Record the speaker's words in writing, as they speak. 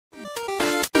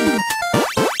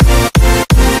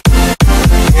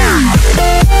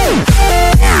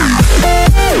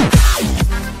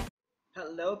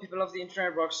the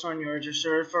internet, Rockstar New York, just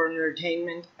served for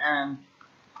entertainment, and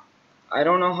I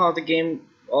don't know how the game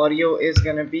audio is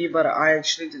gonna be, but I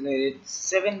actually deleted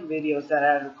 7 videos that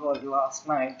I recorded last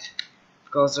night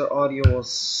because their audio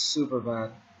was super bad.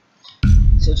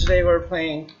 So today we're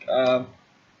playing,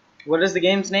 what is the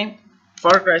game's name?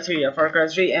 Far Cry 3, yeah, Far Cry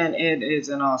 3, and it is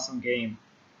an awesome game.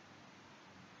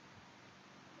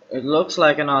 It looks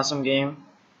like an awesome game.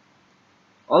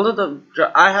 Although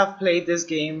I have played this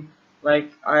game,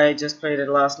 like I just played it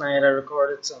last night, I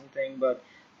recorded something, but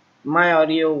my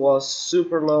audio was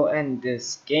super low and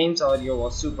this game's audio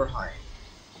was super high.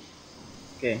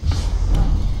 Okay.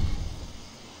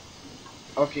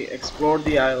 Okay, explore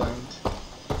the island.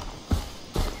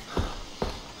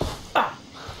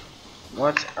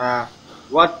 What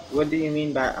do you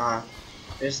mean by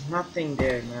there's nothing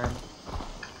there, man.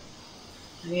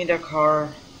 I need a car.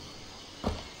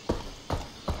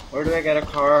 Where do I get a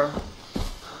car?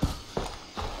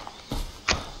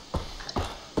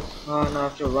 Oh, now I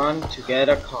have to run to get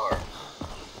a car.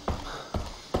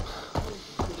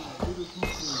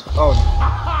 Oh.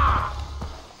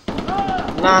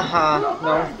 Nah,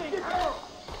 no.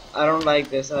 I don't like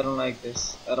this. I don't like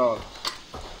this at all.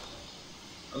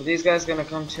 Are these guys gonna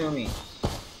come to me?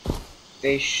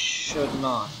 They should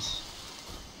not.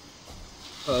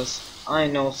 Because I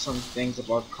know some things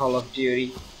about Call of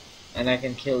Duty. And I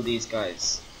can kill these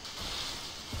guys.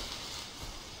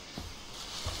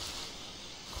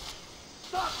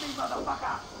 Stop me,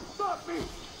 motherfucker! Stop me!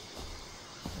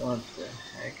 What the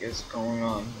heck is going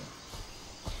on here?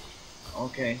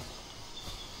 Okay.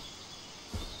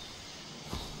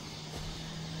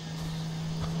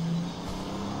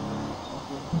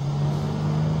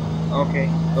 Okay,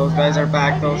 those guys are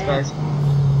back. Those guys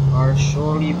are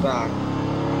surely back.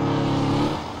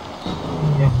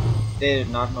 Yeah. They did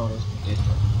not notice me, did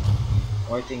they?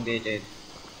 Oh, I think they did.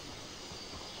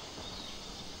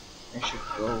 I should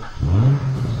go.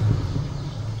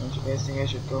 Don't you guys think I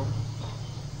should go?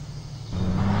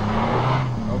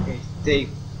 Okay, they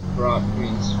brought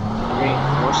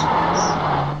reinforcements.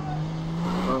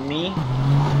 For me?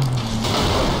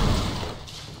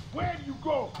 Where do you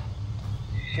go?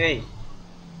 Hey.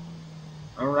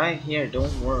 I'm right here,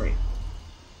 don't worry.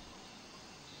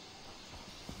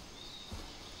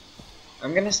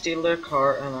 I'm gonna steal their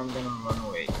car and I'm gonna run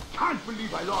away. Can't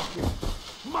believe I lost him.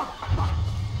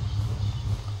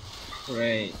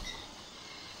 Great.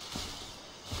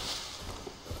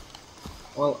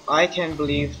 Well, I can't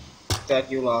believe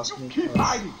that you lost me. Keep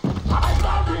hiding. I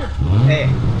found him. Hey,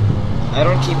 I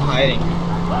don't keep hiding.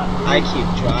 I keep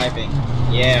driving.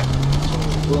 Yeah.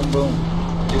 Boom boom.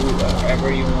 Do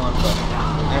whatever you want, but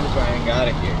I'm driving out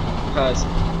of here because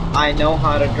I know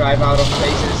how to drive out of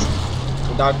places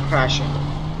without crashing.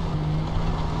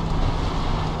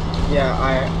 Yeah,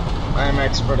 I'm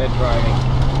expert at driving.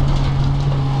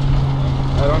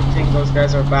 I don't think those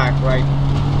guys are back, right?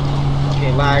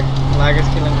 Okay, lag is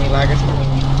killing me, lag is killing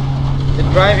me. The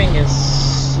driving is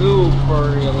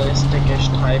super realistic-ish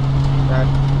type that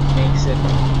makes it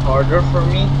harder for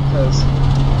me because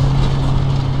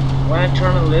when I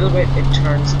turn a little bit, it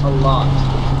turns a lot.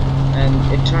 And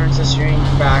it turns the steering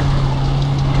back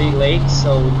pretty late,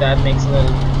 so that makes a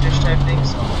little British type thing,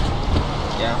 so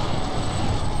yeah.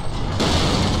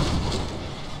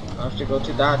 I have to go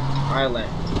to that island.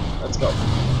 Let's go.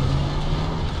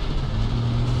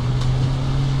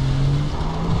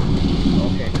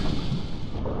 Okay.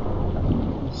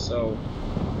 So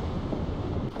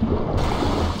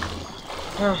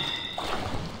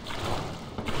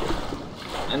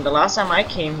and the last time I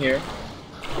came here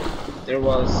there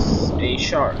was a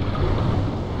shark.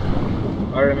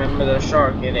 I remember the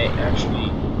shark, it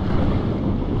actually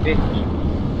bit me.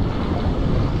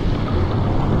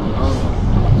 Oh no,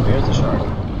 where's the shark?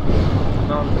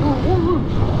 No.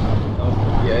 Oh,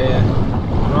 yeah.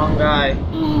 Wrong guy.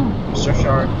 Mr.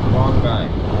 Shark, wrong guy.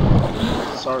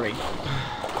 Sorry.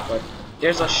 But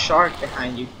there's a shark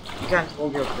behind you. You can't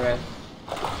hold your breath.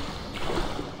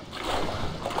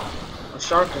 A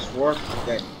shark is worth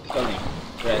the killing.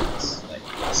 Breaths, like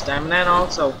stamina and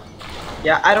also.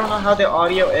 Yeah, I don't know how the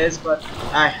audio is, but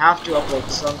I have to upload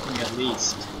something at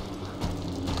least.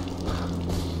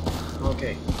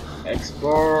 Okay,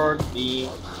 explore the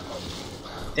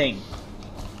thing.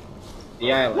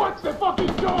 The island. What's the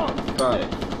fucking door? Got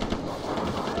it.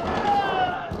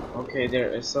 Okay,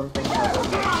 there is something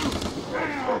happening.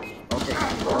 Okay,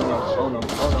 oh no, oh no,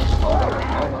 oh no,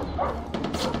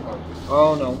 oh no,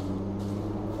 oh no.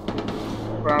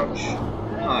 Crouch,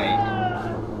 hide.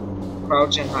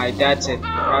 Crouch and hide, that's it.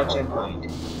 Crouch and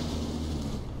hide.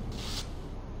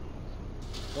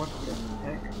 What the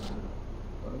heck?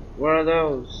 What are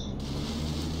those?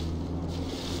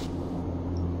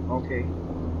 Okay.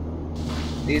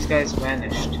 These guys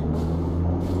vanished.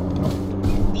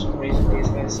 For some reason these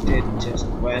guys did just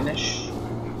vanish.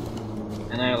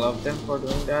 And I love them for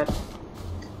doing that.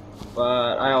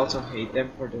 But I also hate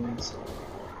them for doing so.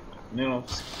 You know,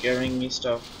 scaring me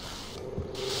stuff.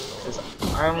 Because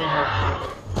I only have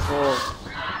 4.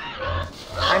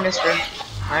 Hi, mister.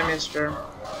 Hi, mister.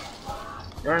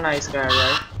 You're a nice guy,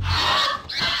 right?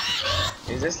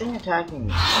 Is this thing attacking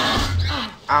me?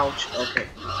 Ouch. Okay.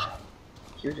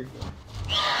 Q to heal.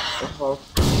 First of all,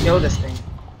 kill this thing.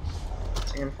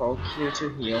 Second of all, Q to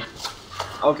heal.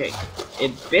 Okay.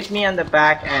 It bit me on the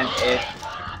back and it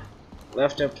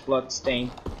left a blood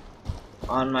stain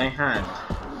on my hand.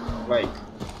 Like,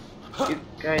 you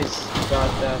guys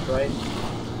got that right?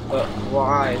 But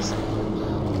why is it?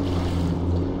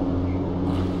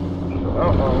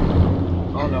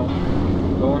 Oh no.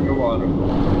 Go underwater, go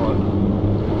underwater.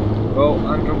 Go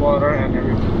underwater and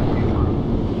everything will be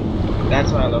fine.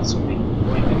 That's why I love swimming.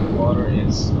 Going underwater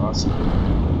is awesome.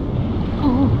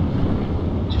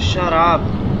 Just shut up.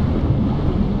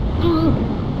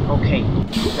 Okay,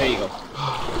 there you go.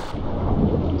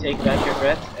 Take back your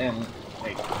breath and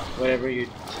like whatever you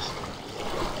just.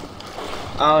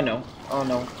 Oh no, oh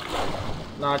no.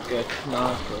 Not good,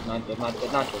 not good, not good, not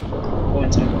good, not good. Go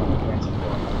inside water, go inside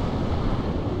water.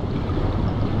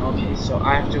 Okay, so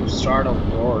I have to start a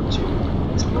war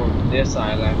to explore this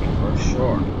island for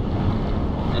sure.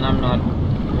 And I'm not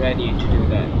ready to do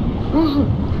that.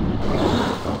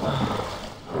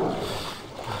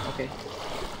 Okay.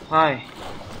 Hi.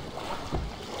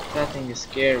 That thing is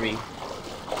scary.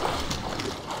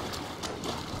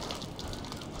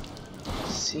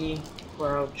 See,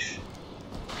 crouch.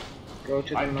 Go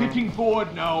to the I'm map. getting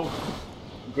bored now.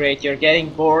 Great, you're getting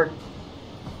bored.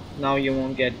 Now you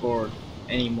won't get bored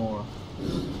anymore.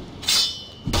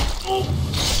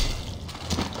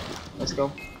 Let's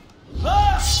go.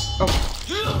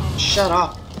 Oh, shut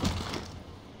up,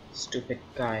 stupid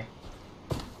guy.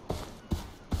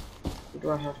 Where do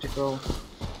I have to go?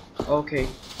 Okay.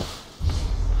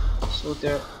 So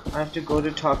there, I have to go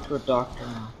to talk to a doctor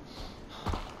now.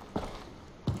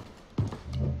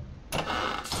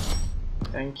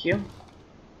 Thank you.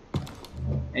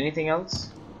 Anything else?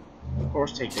 Of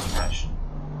course, take the cash.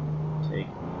 Take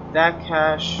that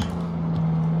cash.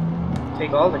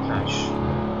 Take all the cash.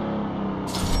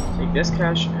 Take this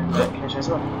cash and that cash as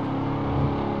well.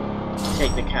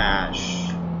 Take the cash.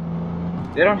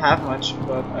 They don't have much,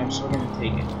 but I'm still gonna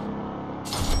take it.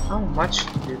 How much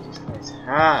do these guys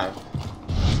have?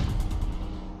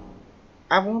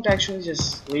 I won't actually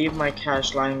just leave my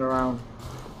cash lying around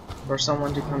for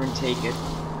someone to come and take it.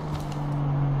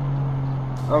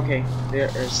 Okay, there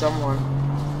is someone.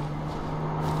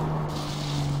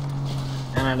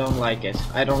 And I don't like it.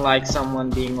 I don't like someone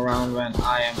being around when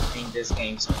I am playing this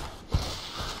game, so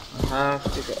I have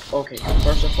to go. Okay,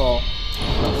 first of all,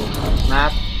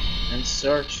 map and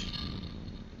search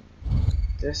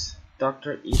this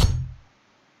Dr. E.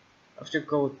 I have to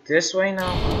go this way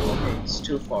now? Okay, it's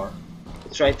too far.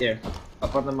 It's right there,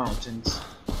 up on the mountains.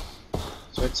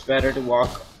 So it's better to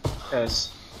walk,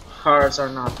 because cars are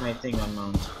not my thing on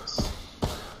mountains.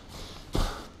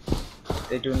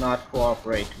 They do not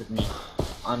cooperate with me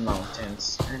on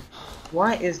mountains. And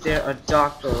why is there a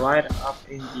doctor right up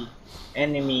in the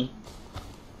enemy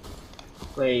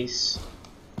place?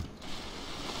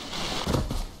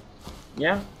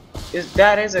 Yeah,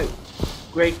 that is a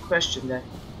great question. That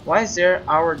why is there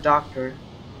our doctor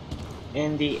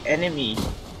in the enemy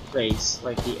place,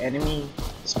 like the enemy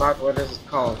spot? What is it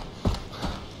called?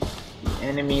 The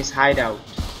enemy's hideout.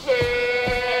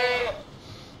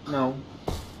 No,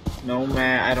 no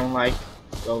man, I don't like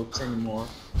goats anymore.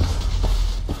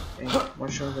 Okay,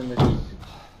 mushrooms in the deep.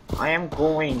 I am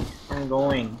going. I'm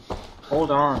going.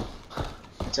 Hold on.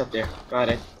 It's up there. Got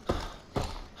it.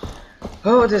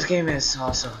 Oh, this game is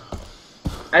awesome.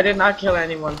 I did not kill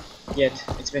anyone yet.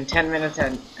 It's been 10 minutes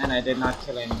and I did not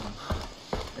kill anyone.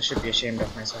 I should be ashamed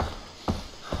of myself.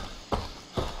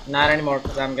 Not anymore,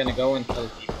 because I'm gonna go and kill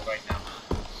people right now.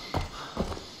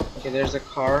 Okay, there's a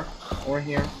car over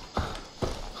here.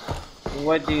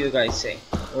 What do you guys say?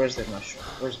 Where's the mushroom?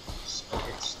 Where's this?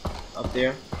 Okay, it's up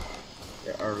there.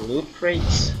 There are loot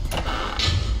crates.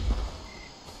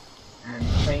 And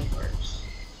playing cards.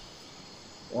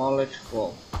 Wallet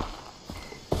full.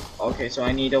 Okay, so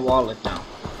I need a wallet now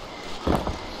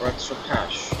for extra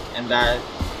cash, and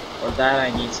for that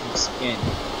I need some skin.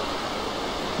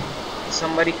 Is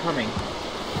somebody coming?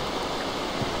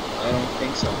 I don't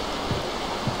think so.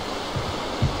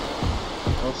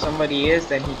 Well, if somebody is,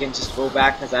 then he can just go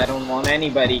back, because I don't want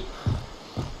anybody.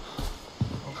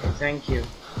 Okay, thank you.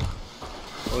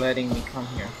 for letting me come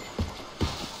here.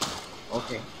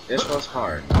 Okay, this was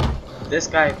hard. This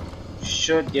guy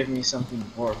should give me something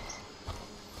worth.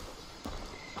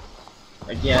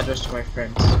 Like the address to my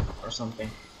friends or something.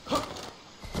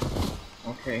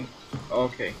 Okay,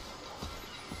 okay.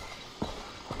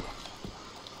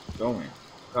 Going.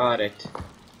 Got it.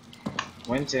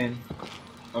 Went in.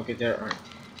 Okay, there aren't.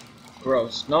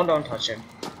 Gross. No, don't touch him.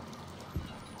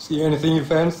 See anything you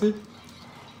fancy?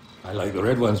 I like the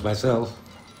red ones myself.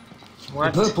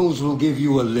 What? The purples will give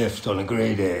you a lift on a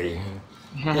grey day.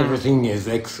 Everything is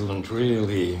excellent,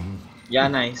 really. Yeah,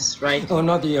 nice, right? Oh,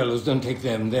 not the yellows. Don't take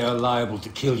them. They are liable to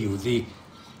kill you. The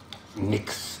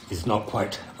mix is not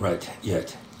quite right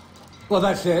yet. Well,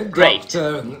 that said, Great.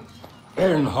 Dr.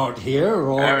 Earnhardt here,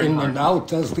 or in Earnhardt. and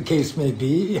out, as the case may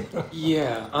be.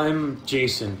 Yeah, I'm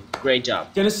Jason. Great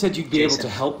job. Dennis said you'd be Jason. able to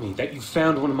help me, that you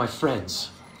found one of my friends.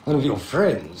 One of your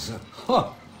friends? Huh.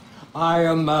 I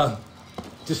am,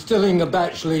 distilling a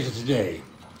batch later today.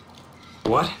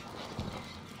 What?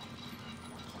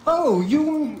 Oh,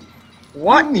 you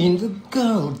What? mean the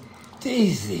girl,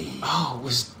 Daisy. Oh, it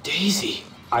was Daisy.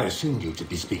 I assumed you to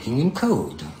be speaking in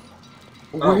code.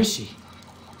 Where is she?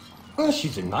 Well,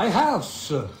 she's in my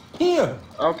house. Here.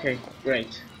 Okay,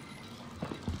 great.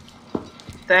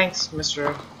 Thanks,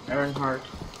 Mr. Earnhardt.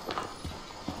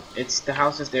 The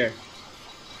house is there.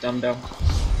 Dum dum.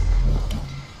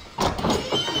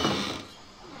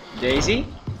 Daisy?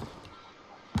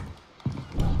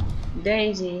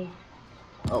 Daisy.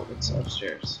 Oh, it's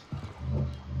upstairs.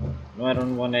 No, I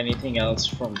don't want anything else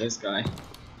from this guy.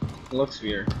 It looks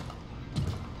weird.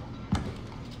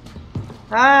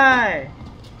 Hi!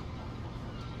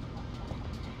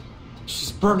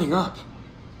 She's burning up.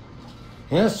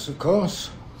 Yes, of course.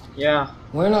 Yeah.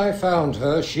 When I found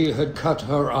her, she had cut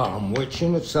her arm, which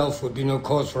in itself would be no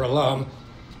cause for alarm,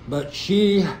 but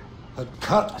she had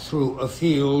cut through a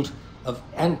field of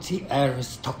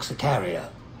anti-aris toxicaria.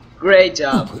 Great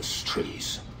job. Upas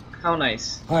trees. How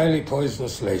nice. Highly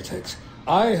poisonous latex.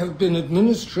 I have been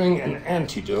administering an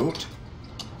antidote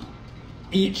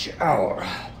each hour.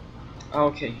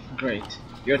 Okay, great.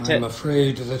 Your I'm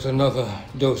afraid that another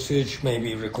dosage may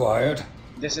be required.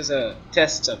 This is a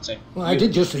test subject. Well, I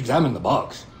did just examine the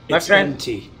box. My It's friend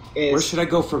empty. is- Where should I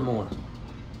go for more?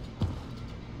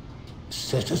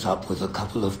 Set us up with a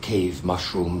couple of cave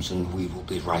mushrooms and we will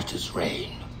be right as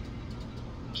rain.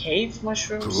 Cave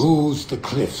mushrooms? Peruse the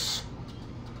cliffs.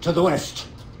 To the west.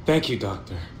 Thank you,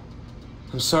 Doctor.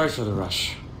 I'm sorry for the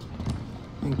rush.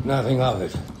 Think nothing of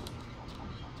it.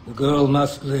 The girl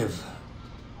must live.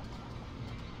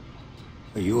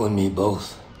 For you and me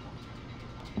both.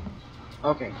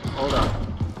 Okay, hold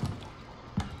on.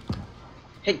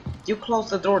 Hey, you closed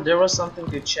the door. There was something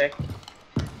to check.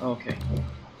 Okay.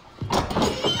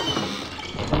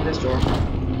 Open this door.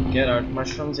 Get out.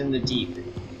 Mushrooms in the deep.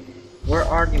 Where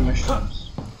are the mushrooms?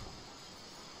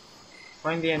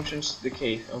 Find the entrance to the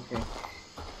cave. Okay.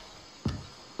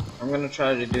 I'm gonna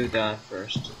try to do that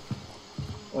first.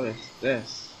 What is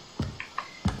this?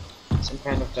 Some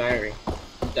kind of diary.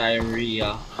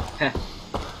 Diarrhea.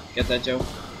 Get that joke?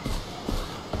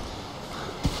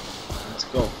 Let's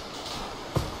go.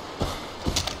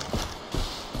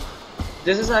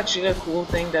 This is actually a cool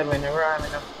thing that whenever I'm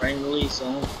in a friendly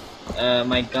zone,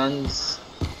 my guns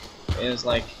is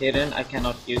like hidden. I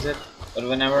cannot use it. But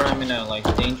whenever I'm in a like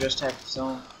dangerous type of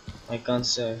zone, my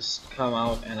guns just come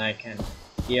out and I can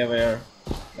be aware.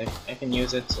 Like I can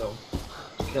use it so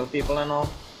to kill people and all.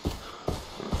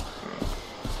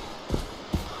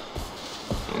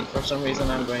 For some reason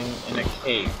I'm going in a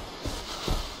cave.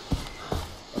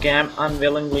 Okay, I'm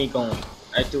unwillingly going.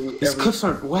 I do These cliffs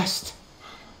aren't west.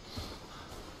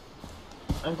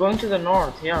 I'm going to the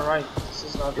north. Yeah, right. This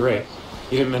is not the Great. place.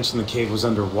 You didn't mention the cave was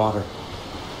underwater.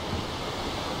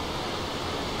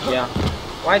 Yeah.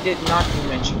 Why did not you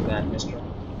mention that, mister?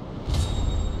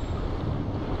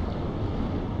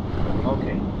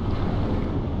 Okay.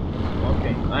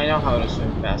 Okay, I know how to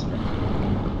swim faster.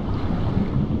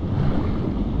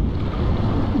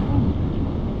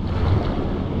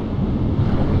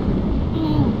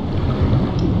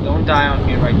 Don't die on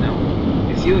me right now.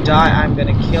 If you die, I'm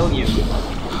gonna kill you.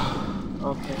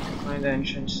 Okay, find the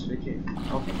entrance to the cave.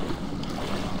 Okay.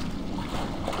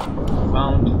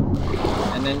 Found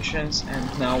an entrance,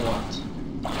 and now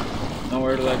what? Now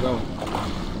where do I go?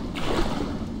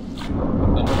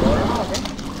 Underwater? Okay.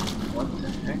 What the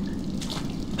heck?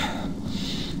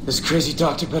 This crazy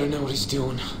doctor better know what he's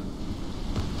doing.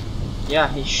 Yeah,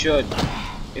 he should.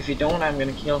 If he don't, I'm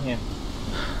gonna kill him.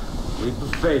 Leap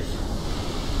of faith.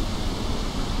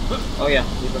 Oh yeah,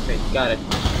 leap of faith. Got it.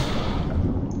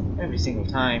 Every single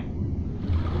time.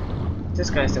 This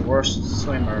guy's the worst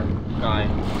swimmer guy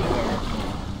ever.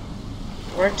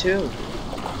 Where to? Do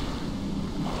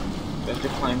I have to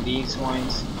climb these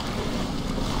ones?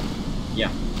 Yeah.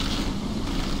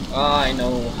 I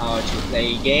know how to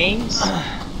play games.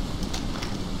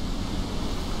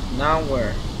 Now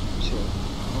where to?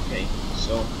 Okay,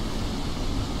 so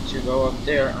to go up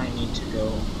there I need to go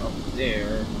up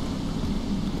there.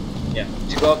 Yeah,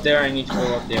 to go up there I need to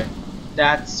go up there.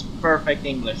 That's perfect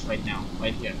English right now,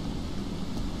 right here.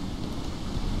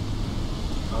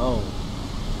 Oh,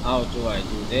 how do I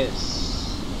do this?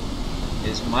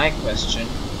 Is my question.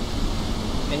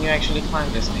 Can you actually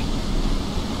climb this thing?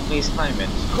 Please climb it.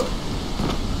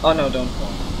 Oh no, don't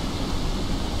fall.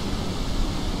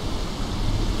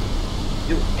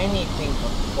 Do anything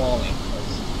but falling,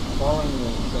 because falling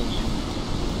will kill you.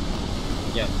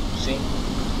 Yeah, see?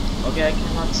 Okay, I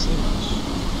cannot see much.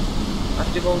 I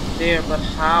have to go there, but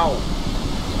how?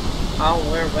 How,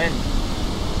 where, when?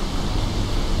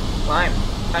 Climb.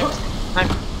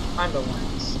 Climb the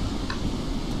ones.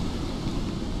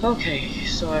 Okay,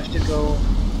 so I have to go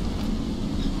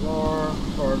explore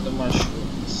for the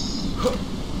mushrooms.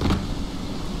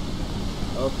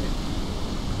 Okay.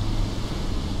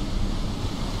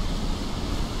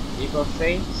 Leap of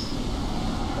faith.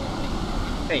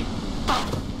 Hey,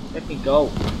 let me go.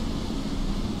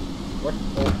 What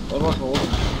was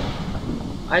holding me?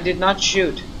 I did not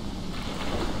shoot.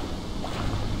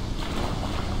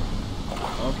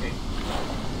 Okay.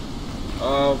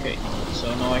 Okay,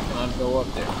 so now I cannot go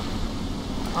up there.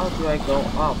 How do I go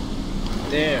up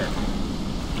there?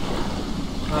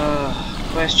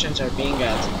 Questions are being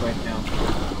asked right now.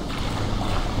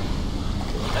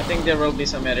 I think there will be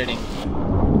some editing.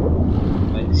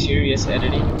 Like serious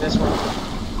editing in this one.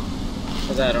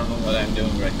 Because I don't know what I'm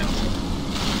doing right now.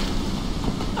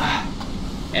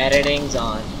 Editing's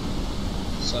on.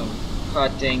 Some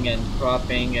cutting and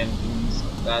cropping and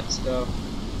that stuff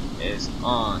is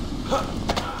on.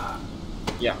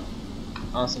 Yeah.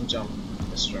 Awesome jump,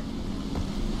 mister.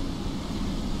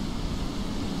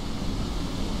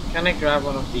 Can I grab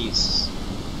one of these?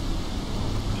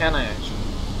 Can I actually?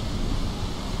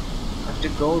 I have to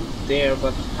go there,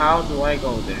 but how do I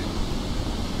go there?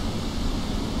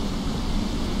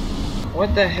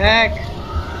 What the heck?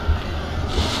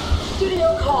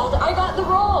 Studio called. I got the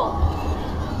role.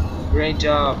 Great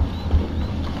job.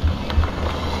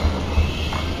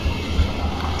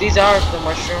 These are the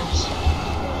mushrooms.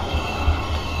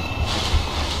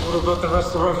 What about the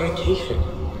rest of our vacation?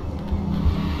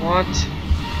 What?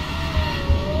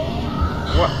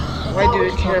 Why do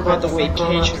you care about the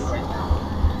vacation right now?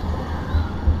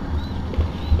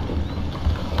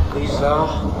 Lisa,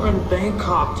 we're in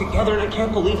Bangkok together and I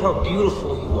can't believe how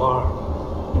beautiful you are.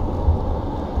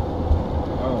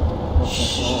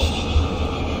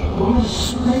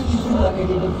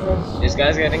 This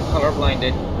guy's getting color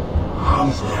blinded.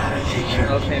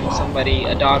 Help him, somebody,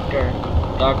 a doctor.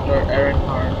 Dr. Aaron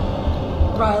Hart.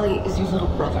 Riley is your little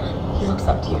brother. He looks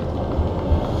up to you.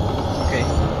 Okay.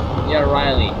 Yeah,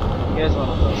 Riley. Here's one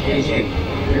of those. Here's it.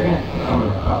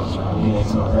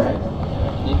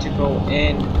 Need to go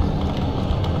in.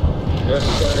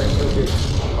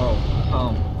 Oh,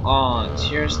 come on.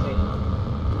 Seriously.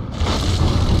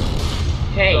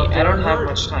 Hey, I don't have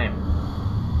much time.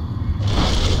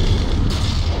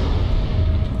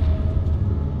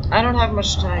 I don't have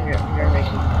much time. You're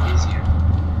making it easier.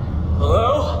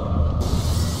 Hello?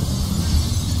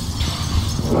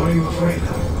 What are you afraid of?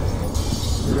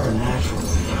 You're a natural,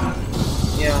 Leon.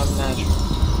 Yeah, I'm natural.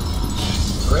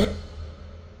 Great.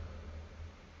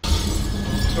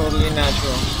 Totally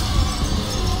natural.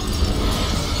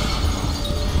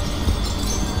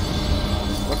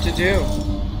 What to do?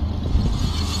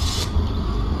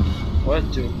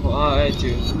 What do I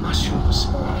do? Mushrooms.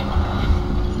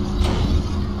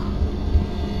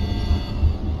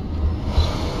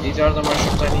 These are the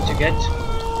mushrooms I need to get.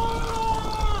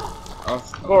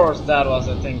 Of course, that was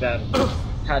the thing that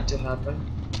had to happen.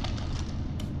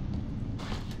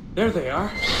 There they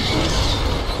are.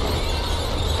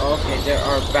 Okay, there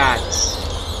are bats.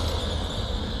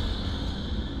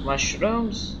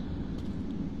 Mushrooms.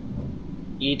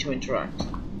 E to interact.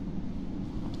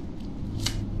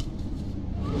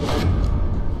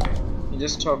 You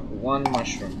just took one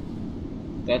mushroom.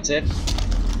 That's it.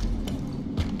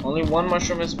 Only one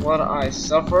mushroom is what I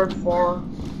suffered for.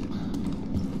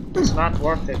 It's not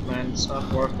worth it, man. It's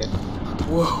not worth it.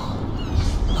 Whoa.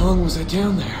 How long was I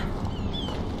down there?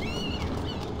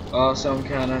 Awesome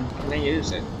cannon. Can I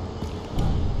use it?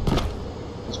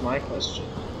 That's my question.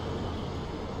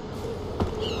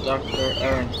 Dr.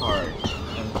 Aaron Hart.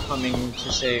 I'm coming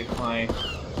to save my...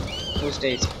 Who's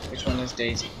Daisy? Which one is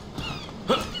Daisy?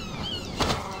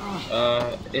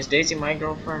 Is Daisy my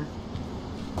girlfriend?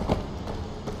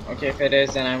 Okay, if it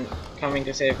is, then I'm coming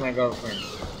to save my girlfriend.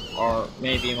 Or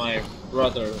maybe my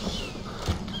brothers.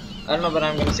 I don't know, but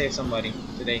I'm gonna save somebody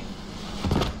today.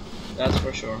 That's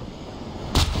for sure.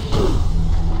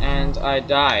 And I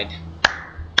died.